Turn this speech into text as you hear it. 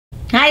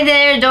Hi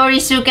there, Dory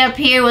Sukup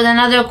here with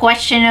another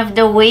question of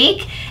the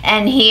week.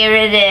 And here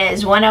it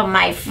is, one of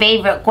my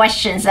favorite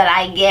questions that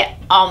I get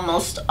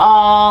almost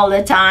all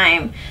the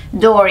time.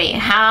 Dory,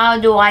 how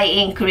do I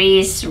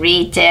increase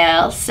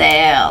retail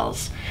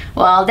sales?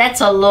 Well,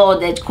 that's a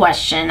loaded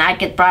question. I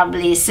could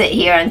probably sit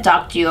here and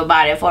talk to you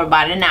about it for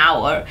about an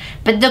hour.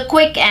 But the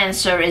quick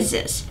answer is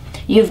this.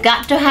 You've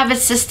got to have a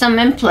system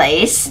in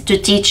place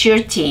to teach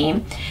your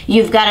team.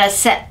 You've got to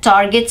set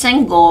targets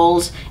and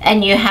goals,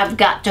 and you have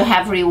got to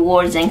have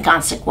rewards and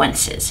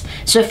consequences.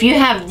 So if you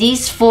have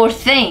these four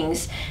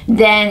things,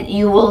 then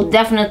you will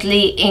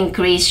definitely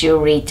increase your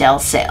retail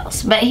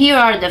sales. But here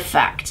are the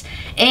facts.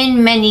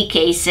 In many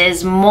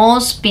cases,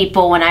 most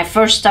people, when I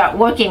first start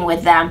working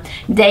with them,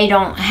 they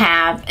don't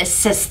have a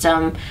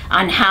system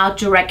on how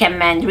to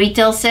recommend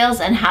retail sales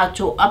and how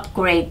to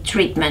upgrade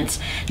treatments.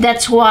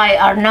 That's why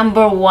our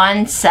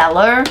 #1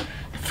 seller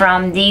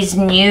from these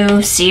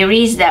new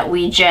series that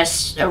we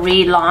just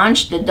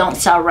relaunched, the Don't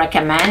Sell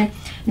Recommend.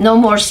 No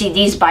more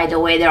CDs, by the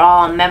way, they're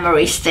all on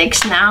memory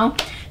sticks now.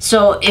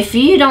 So if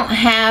you don't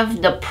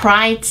have the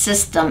Pride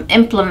system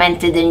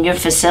implemented in your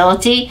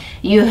facility,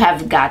 you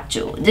have got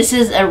to. This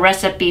is a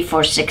recipe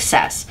for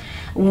success.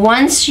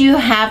 Once you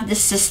have the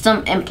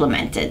system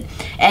implemented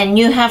and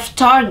you have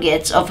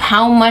targets of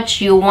how much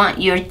you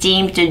want your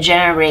team to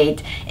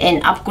generate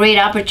in upgrade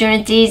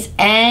opportunities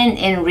and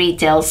in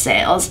retail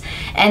sales,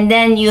 and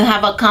then you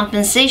have a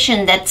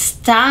compensation that's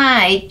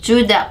tied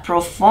to that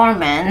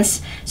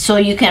performance so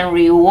you can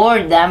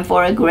reward them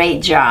for a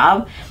great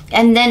job.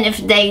 And then if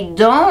they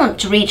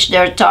don't reach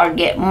their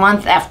target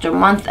month after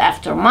month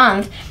after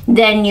month,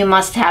 then you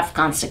must have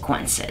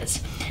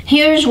consequences.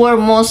 Here's where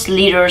most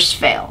leaders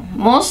fail.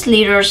 Most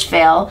leaders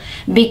fail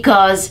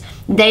because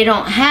they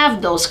don't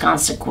have those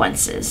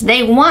consequences.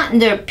 They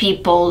want their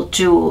people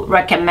to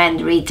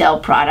recommend retail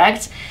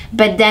products,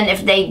 but then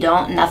if they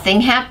don't,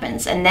 nothing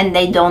happens. And then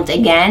they don't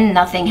again,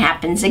 nothing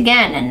happens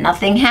again, and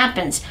nothing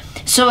happens.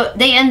 So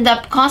they end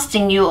up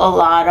costing you a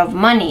lot of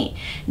money.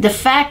 The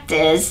fact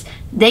is,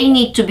 they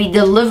need to be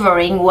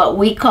delivering what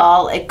we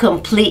call a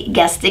complete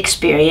guest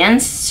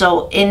experience,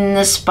 so in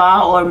the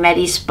spa or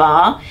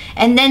Medi-Spa,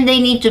 and then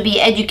they need to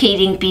be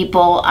educating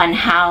people on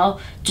how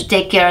to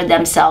take care of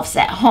themselves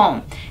at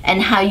home.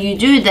 And how you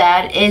do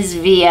that is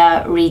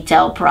via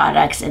retail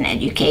products and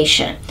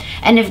education.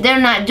 And if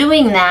they're not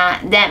doing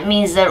that, that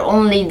means they're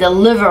only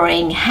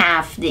delivering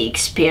half the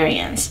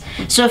experience.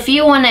 So if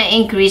you want to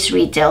increase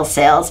retail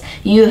sales,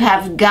 you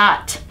have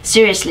got,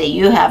 seriously,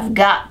 you have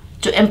got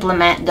to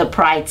implement the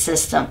Pride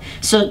system.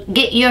 So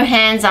get your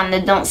hands on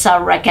the Don't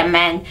Sell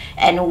Recommend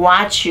and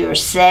watch your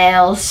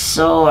sales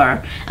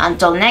soar.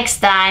 Until next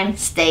time,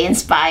 stay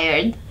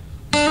inspired.